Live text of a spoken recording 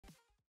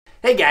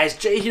Hey guys,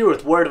 Jay here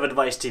with Word of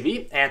Advice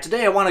TV, and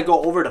today I want to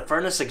go over the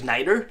furnace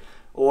igniter,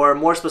 or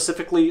more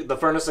specifically, the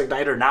furnace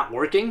igniter not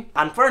working.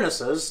 On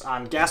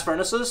gas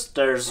furnaces,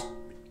 there's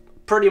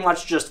pretty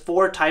much just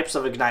 4 types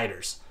of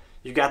igniters.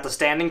 You've got the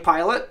standing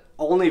pilot.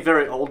 Only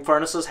very old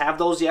furnaces have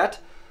those yet.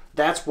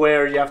 That's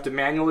where you have to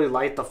manually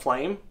light the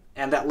flame,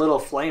 and that little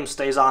flame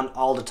stays on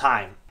all the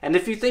time. And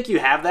if you think you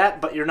have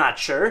that, but you're not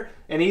sure,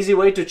 an easy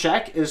way to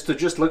check is to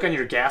just look on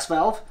your gas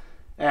valve.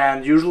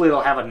 And usually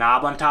it'll have a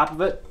knob on top of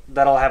it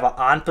that'll have an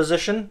on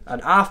position,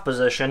 an off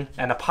position,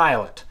 and a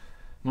pilot.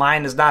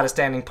 Mine is not a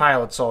standing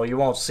pilot, so you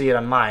won't see it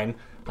on mine.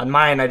 On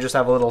mine, I just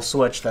have a little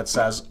switch that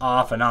says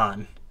off and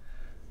on.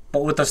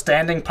 But with a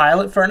standing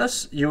pilot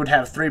furnace, you would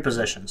have 3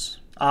 positions: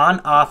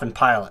 on, off, and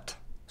pilot.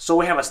 So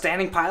we have a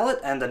standing pilot,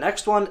 and the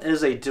next one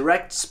is a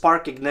direct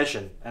spark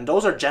ignition. And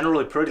those are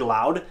generally pretty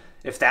loud.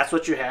 If that's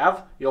what you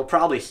have, you'll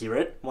probably hear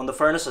it. When the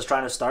furnace is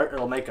trying to start,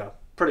 it'll make a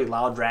pretty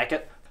loud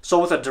racket. So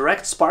with a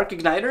direct spark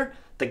igniter,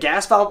 the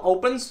gas valve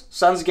opens,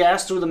 sends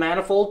gas through the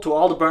manifold to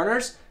all the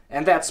burners,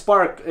 and that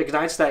spark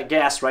ignites that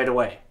gas right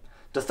away.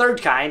 The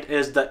third kind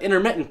is the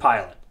intermittent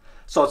pilot.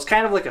 So it's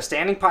kind of like a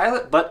standing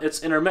pilot, but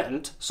it's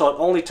intermittent, so it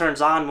only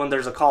turns on when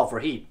there's a call for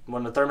heat,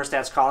 when the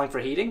thermostat's calling for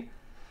heating.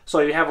 So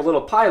you have a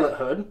little pilot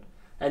hood,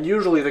 and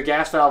usually the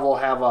gas valve will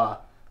have a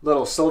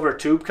little silver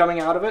tube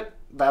coming out of it.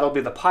 That'll be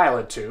the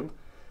pilot tube.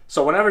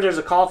 So whenever there's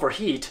a call for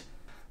heat,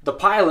 the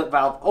pilot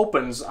valve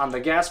opens on the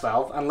gas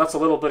valve and lets a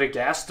little bit of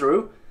gas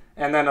through,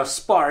 and then a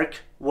spark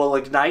will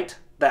ignite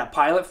that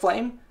pilot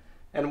flame.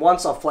 And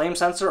once a flame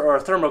sensor or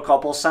a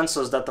thermocouple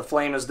senses that the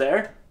flame is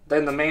there,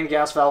 then the main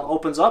gas valve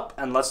opens up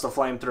and lets the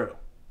flame through.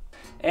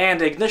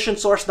 And ignition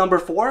source number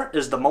 4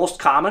 is the most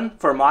common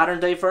for modern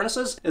day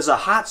furnaces, is a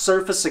hot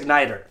surface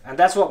igniter. And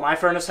that's what my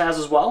furnace has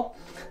as well.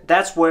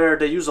 That's where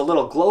they use a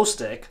little glow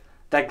stick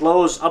that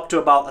glows up to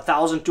about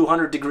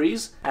 1,200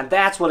 degrees, and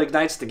that's what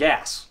ignites the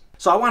gas.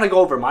 So I want to go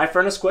over my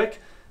furnace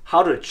quick,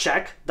 how to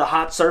check the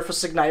hot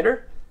surface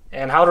igniter,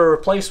 and how to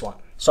replace one.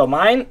 So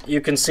mine, you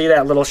can see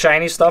that little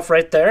shiny stuff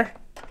right there.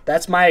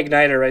 That's my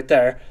igniter right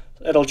there.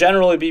 It'll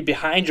generally be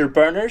behind your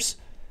burners.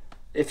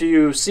 If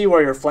you see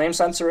where your flame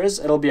sensor is,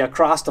 it'll be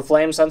across the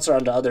flame sensor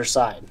on the other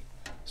side.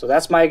 So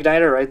that's my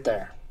igniter right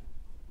there.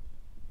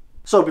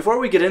 So before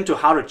we get into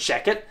how to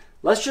check it,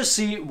 let's just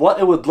see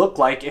what it would look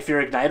like if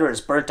your igniter is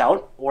burnt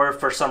out, or if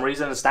for some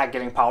reason it's not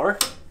getting power.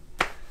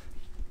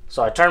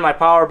 So I turn my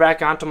power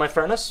back onto my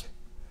furnace.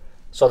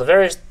 So the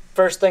very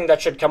first thing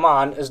that should come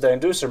on is the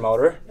inducer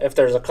motor if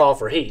there's a call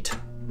for heat.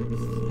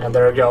 And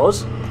there it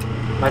goes.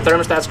 My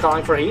thermostat's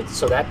calling for heat,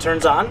 so that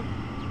turns on.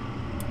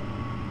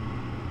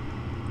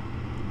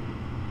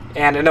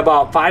 And in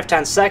about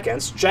 5-10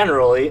 seconds,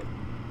 generally,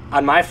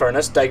 on my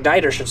furnace, the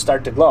igniter should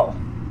start to glow.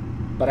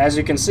 But as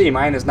you can see,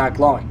 mine is not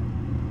glowing.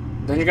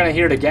 Then you're going to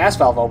hear the gas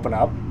valve open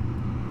up.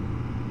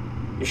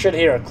 You should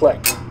hear a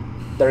click.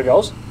 There it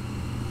goes.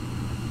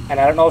 And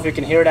I don't know if you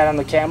can hear that on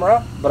the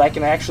camera, but I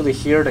can actually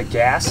hear the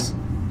gas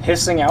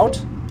hissing out,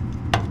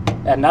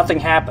 and nothing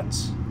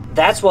happens.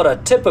 That's what a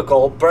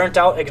typical burnt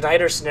out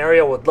igniter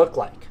scenario would look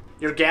like.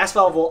 Your gas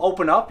valve will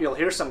open up, you'll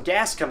hear some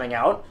gas coming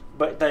out,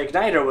 but the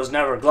igniter was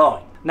never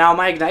glowing. Now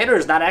my igniter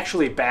is not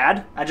actually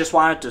bad, I just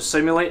wanted to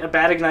simulate a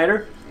bad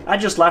igniter. I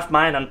just left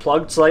mine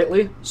unplugged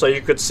slightly so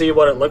you could see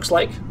what it looks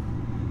like.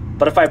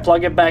 But if I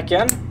plug it back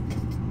in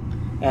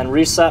and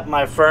reset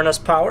my furnace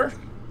power,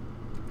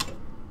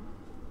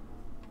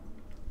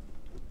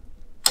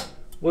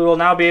 we will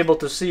now be able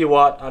to see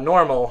what a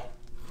normal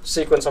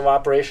sequence of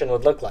operation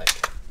would look like.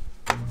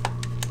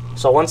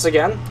 So once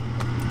again,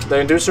 the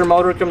inducer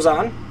motor comes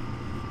on.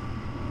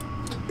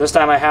 This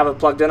time I have it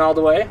plugged in all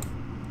the way.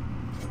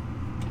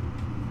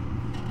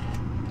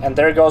 And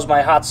there goes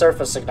my hot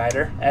surface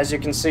igniter. As you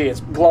can see, it's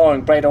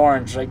glowing bright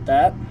orange like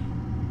that.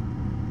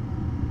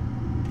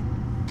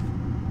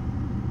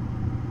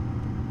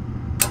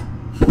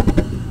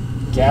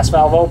 Gas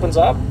valve opens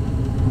up,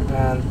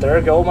 and there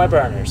go my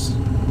burners.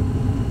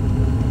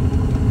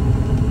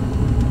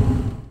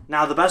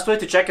 Now the best way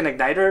to check an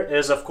igniter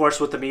is of course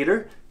with a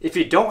meter. If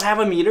you don't have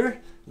a meter,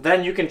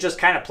 then you can just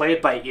kind of play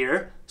it by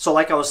ear. So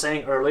like I was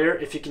saying earlier,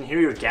 if you can hear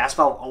your gas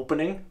valve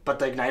opening but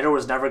the igniter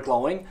was never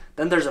glowing,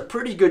 then there's a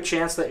pretty good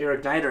chance that your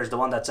igniter is the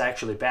one that's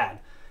actually bad.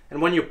 And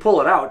when you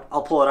pull it out,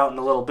 I'll pull it out in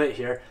a little bit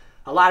here,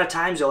 a lot of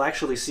times you'll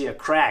actually see a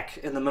crack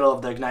in the middle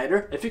of the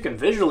igniter. If you can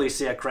visually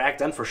see a crack,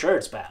 then for sure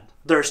it's bad.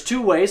 There's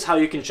 2 ways how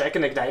you can check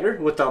an igniter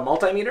with a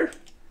multimeter.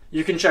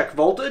 You can check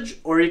voltage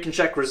or you can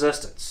check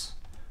resistance.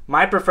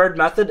 My preferred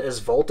method is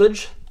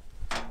voltage.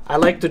 I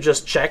like to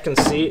just check and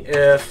see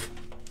if,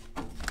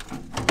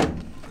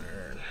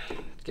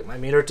 get my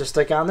meter to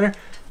stick on there.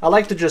 I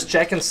like to just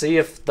check and see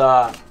if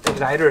the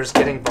igniter is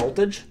getting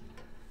voltage.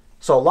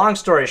 So long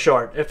story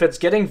short, if it's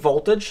getting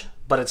voltage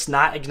but it's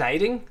not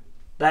igniting,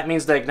 that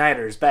means the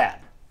igniter is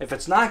bad. If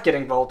it's not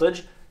getting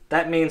voltage,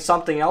 that means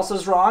something else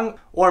is wrong,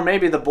 or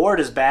maybe the board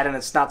is bad and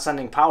it's not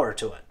sending power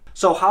to it.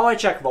 So how I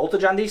check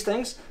voltage on these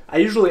things, I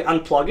usually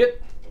unplug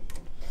it.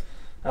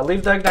 I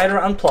leave the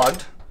igniter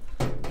unplugged,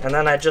 and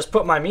then I just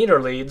put my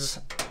meter leads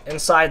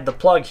inside the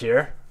plug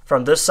here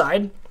from this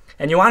side,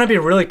 And you want to be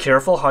really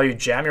careful how you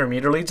jam your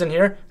meter leads in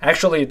here.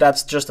 Actually,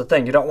 that's just the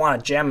thing. You don't want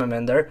to jam them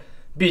in there.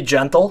 Be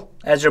gentle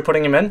as you're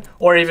putting them in.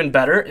 Or even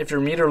better, if your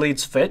meter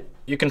leads fit,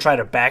 you can try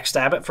to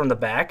backstab it from the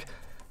back.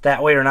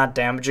 That way you're not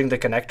damaging the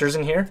connectors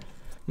in here.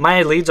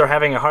 My leads are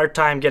having a hard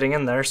time getting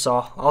in there,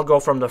 so I'll go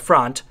from the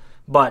front.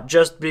 But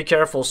just be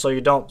careful so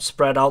you don't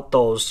spread out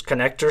those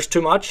connectors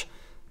too much.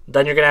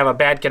 Then you're going to have a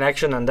bad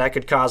connection and that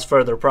could cause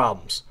further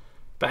problems.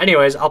 But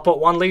anyways, I'll put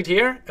one lead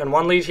here and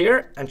one lead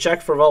here and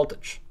check for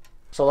voltage.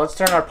 So let's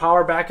turn our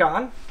power back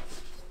on.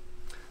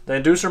 The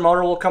inducer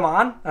motor will come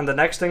on, and the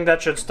next thing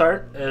that should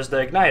start is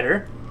the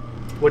igniter,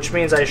 which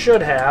means I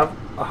should have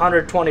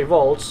 120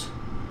 volts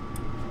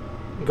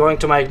going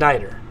to my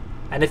igniter.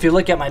 And if you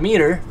look at my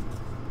meter,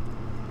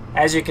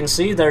 as you can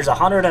see, there's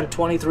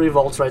 123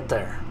 volts right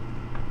there.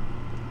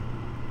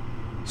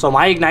 So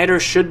my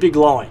igniter should be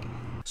glowing.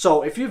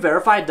 So if you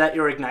verified that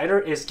your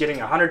igniter is getting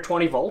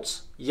 120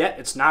 volts, yet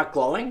it's not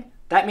glowing,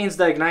 that means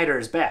the igniter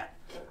is bad.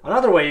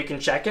 Another way you can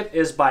check it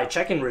is by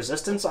checking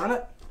resistance on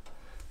it.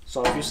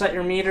 So if you set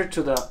your meter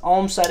to the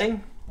ohm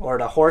setting or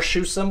the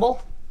horseshoe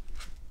symbol,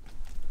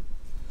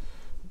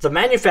 the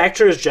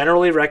manufacturers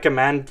generally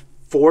recommend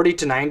 40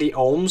 to 90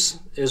 ohms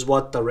is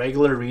what the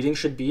regular reading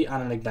should be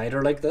on an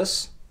igniter like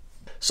this.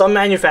 Some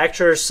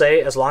manufacturers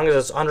say as long as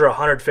it's under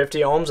 150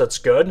 ohms, it's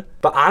good.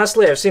 But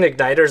honestly, I've seen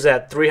igniters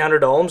at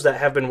 300 ohms that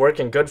have been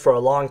working good for a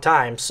long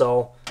time,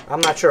 so I'm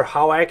not sure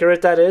how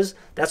accurate that is.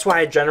 That's why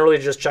I generally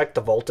just check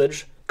the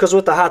voltage. Because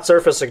with the Hot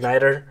Surface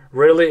Igniter,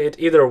 really it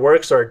either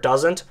works or it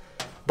doesn't.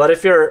 But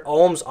if your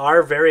ohms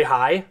are very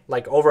high,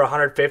 like over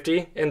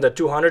 150 in the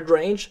 200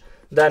 range,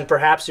 then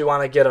perhaps you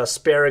want to get a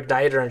spare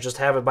igniter and just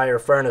have it by your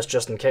furnace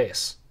just in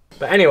case.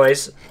 But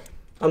anyways,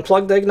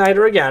 unplug the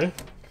igniter again.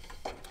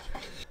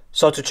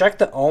 So to check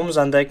the ohms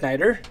on the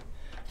igniter,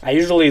 I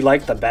usually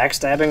like the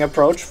backstabbing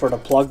approach for the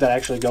plug that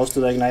actually goes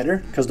to the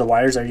igniter, because the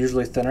wires are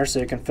usually thinner so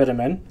you can fit them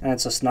in and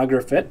it's a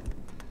snugger fit.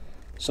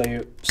 So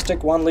you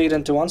stick one lead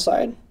into one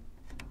side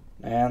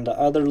and the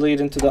other lead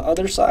into the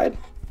other side.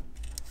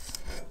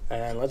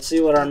 And let's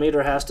see what our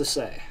meter has to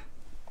say.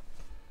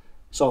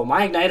 So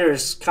my igniter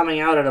is coming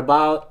out at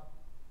about,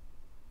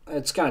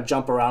 it's going to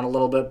jump around a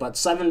little bit, but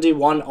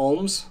 71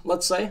 ohms,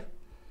 let's say.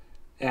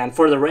 And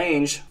for the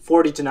range,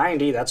 40 to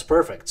 90, that's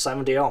perfect,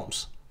 70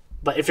 ohms.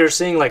 But if you're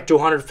seeing like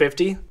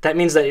 250, that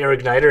means that your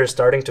igniter is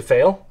starting to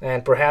fail,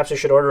 and perhaps you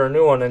should order a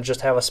new one and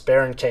just have a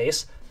spare in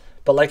case.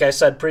 But like I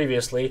said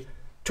previously,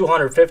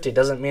 250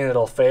 doesn't mean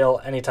it'll fail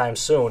anytime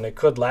soon. It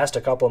could last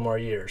a couple more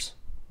years.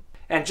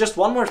 And just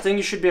one more thing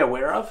you should be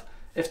aware of.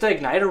 If the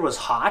igniter was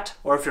hot,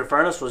 or if your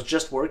furnace was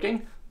just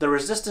working, the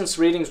resistance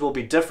readings will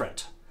be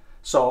different.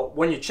 So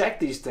when you check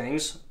these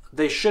things,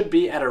 they should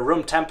be at a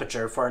room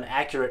temperature for an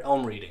accurate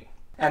ohm reading.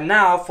 And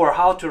now for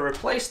how to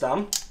replace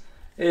them,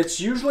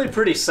 it's usually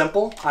pretty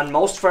simple. On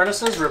most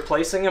furnaces,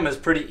 replacing them is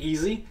pretty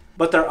easy,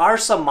 but there are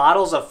some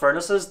models of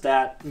furnaces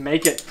that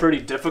make it pretty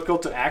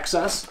difficult to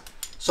access.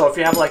 So if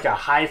you have like a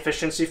high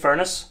efficiency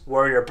furnace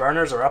where your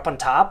burners are up on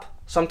top,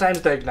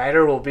 sometimes the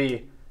igniter will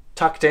be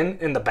tucked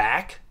in the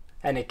back,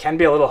 and it can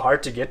be a little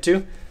hard to get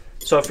to.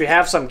 So if you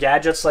have some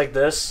gadgets like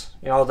this,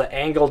 you know, the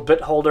angled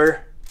bit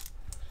holder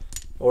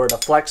or the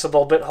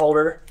flexible bit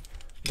holder,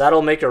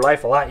 that'll make your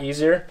life a lot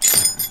easier.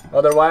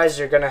 Otherwise,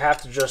 you're going to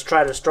have to just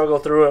try to struggle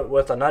through it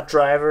with a nut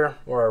driver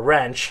or a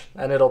wrench,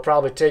 and it'll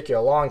probably take you a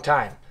long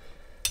time.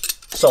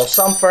 So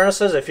some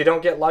furnaces, if you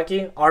don't get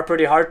lucky, are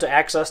pretty hard to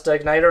access the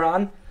igniter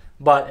on,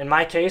 but in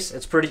my case,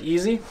 it's pretty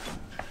easy.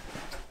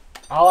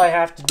 All I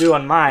have to do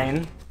on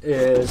mine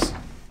is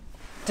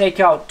take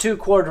out 2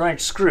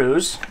 1/4-inch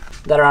screws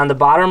that are on the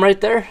bottom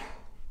right there,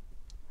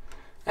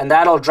 and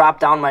that'll drop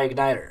down my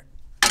igniter.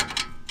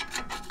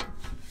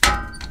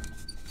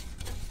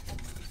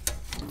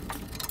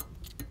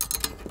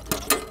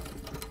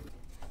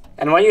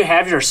 And when you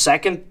have your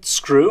second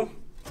screw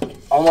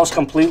almost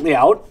completely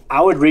out,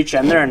 I would reach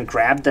in there and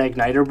grab the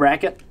igniter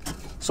bracket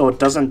so it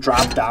doesn't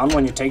drop down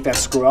when you take that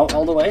screw out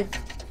all the way.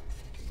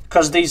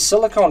 Because these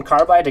silicone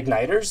carbide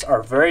igniters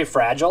are very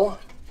fragile.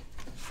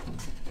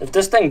 If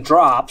this thing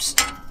drops,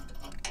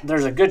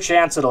 there's a good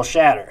chance it'll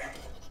shatter.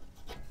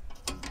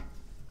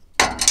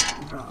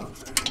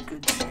 There's a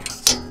good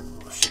chance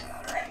it'll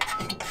shatter.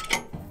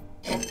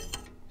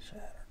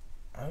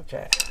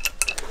 Okay.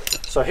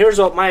 So here's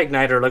what my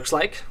igniter looks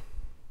like.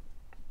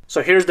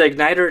 So here's the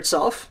igniter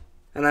itself,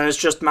 and then it's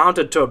just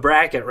mounted to a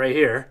bracket right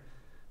here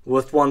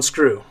with 1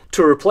 screw.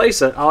 To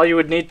replace it, all you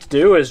would need to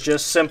do is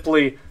just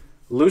simply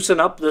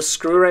loosen up this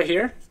screw right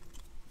here.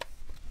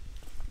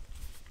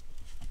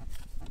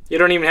 You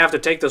don't even have to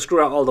take the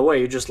screw out all the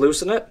way, you just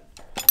loosen it,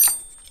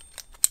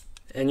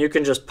 and you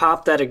can just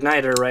pop that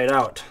igniter right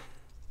out.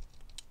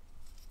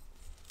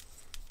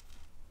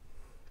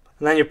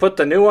 And then you put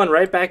the new one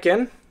right back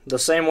in, the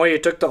same way you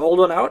took the old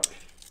one out.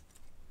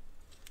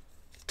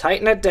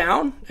 Tighten it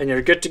down, and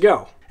you're good to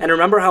go. And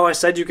remember how I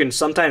said you can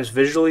sometimes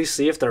visually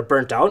see if they're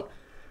burnt out?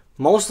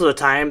 Most of the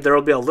time, there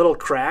will be a little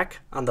crack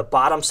on the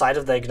bottom side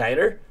of the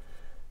igniter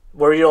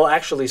where you'll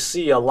actually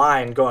see a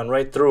line going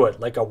right through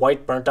it, like a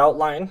white burnt out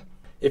line.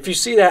 If you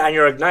see that on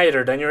your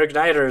igniter, then your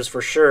igniter is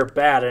for sure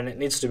bad and it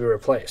needs to be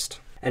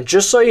replaced. And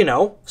just so you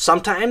know,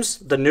 sometimes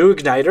the new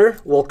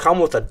igniter will come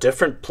with a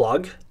different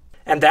plug,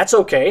 and that's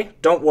okay.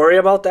 Don't worry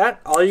about that.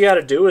 All you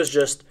gotta do is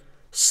just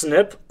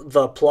snip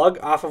the plug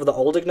off of the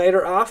old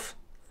igniter off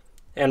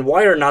and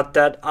wire nut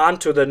that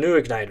onto the new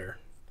igniter,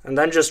 and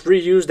then just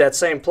reuse that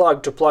same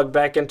plug to plug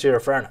back into your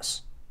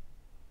furnace.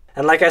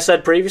 And like I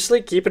said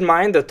previously, keep in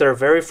mind that they're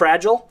very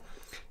fragile,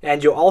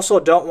 and you also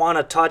don't want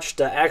to touch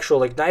the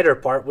actual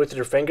igniter part with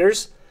your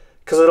fingers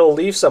because it'll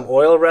leave some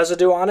oil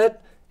residue on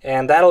it,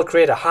 and that'll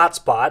create a hot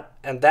spot,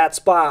 and that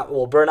spot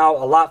will burn out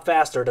a lot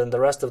faster than the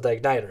rest of the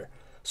igniter.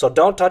 So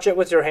don't touch it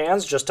with your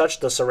hands, just touch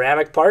the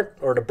ceramic part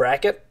or the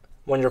bracket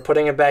when you're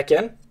putting it back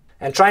in.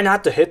 And try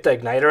not to hit the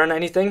igniter on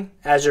anything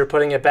as you're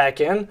putting it back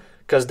in,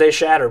 because they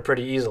shatter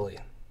pretty easily.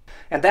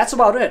 And that's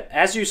about it.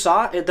 As you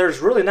saw, there's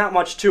really not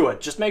much to it.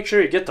 Just make sure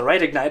you get the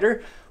right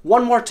igniter.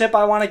 One more tip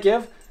I want to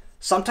give.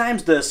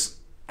 Sometimes this,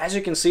 as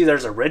you can see,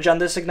 there's a ridge on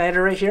this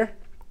igniter right here.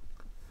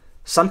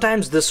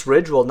 Sometimes this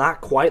ridge will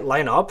not quite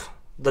line up.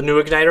 The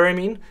new igniter, I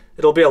mean.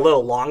 It'll be a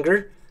little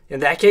longer. In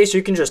that case,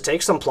 you can just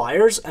take some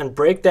pliers and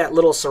break that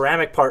little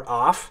ceramic part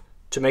off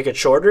to make it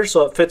shorter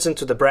so it fits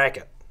into the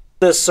bracket.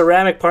 This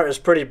ceramic part is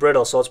pretty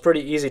brittle, so it's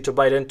pretty easy to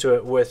bite into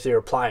it with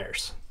your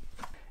pliers.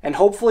 And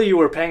hopefully you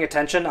were paying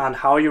attention on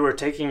how you were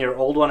taking your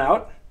old one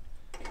out.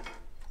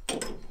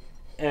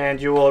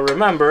 And you will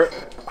remember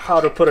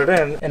how to put it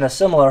in a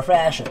similar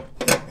fashion.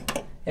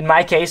 In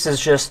my case,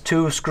 it's just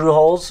 2 screw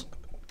holes,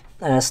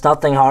 and it's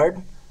nothing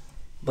hard.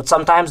 But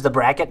sometimes the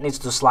bracket needs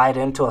to slide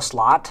into a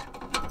slot.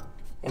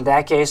 In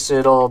that case,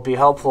 it'll be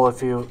helpful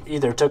if you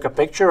either took a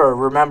picture or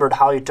remembered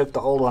how you took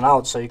the old one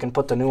out so you can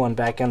put the new one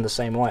back in the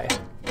same way.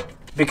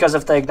 Because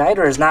if the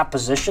igniter is not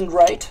positioned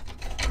right,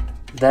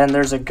 then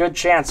there's a good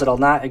chance it'll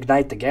not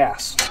ignite the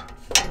gas.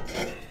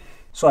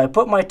 So I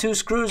put my 2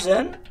 screws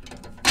in,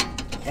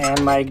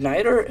 and my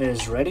igniter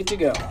is ready to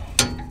go.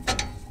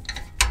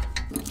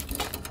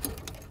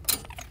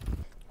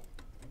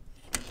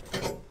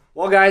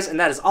 Well guys, and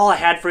that is all I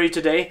had for you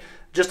today.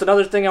 Just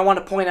another thing I want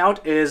to point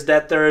out is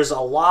that there's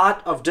a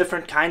lot of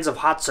different kinds of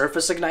hot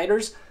surface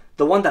igniters.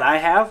 The one that I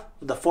have,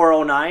 the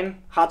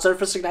 409 hot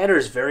surface igniter,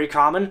 is very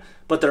common,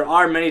 but there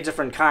are many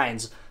different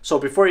kinds. So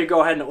before you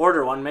go ahead and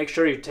order one, make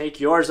sure you take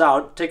yours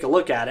out, take a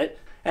look at it,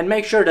 and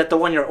make sure that the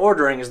one you're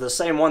ordering is the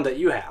same one that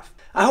you have.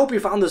 I hope you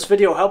found this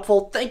video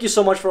helpful. Thank you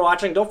so much for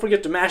watching. Don't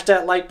forget to mash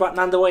that like button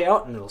on the way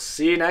out, and we'll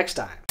see you next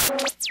time.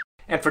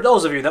 And for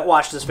those of you that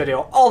watched this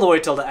video all the way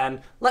till the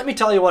end, let me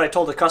tell you what I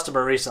told a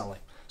customer recently.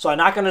 So I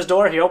knock on his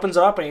door, he opens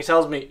it up, and he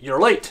tells me, "You're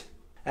late."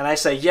 And I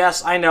say,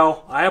 "Yes, I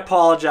know, I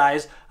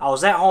apologize. I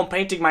was at home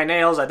painting my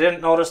nails, I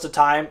didn't notice the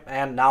time,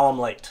 and now I'm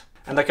late."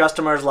 And the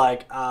customer's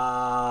like,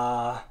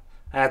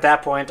 And at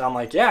that point, I'm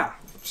like, "Yeah,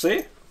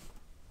 see?"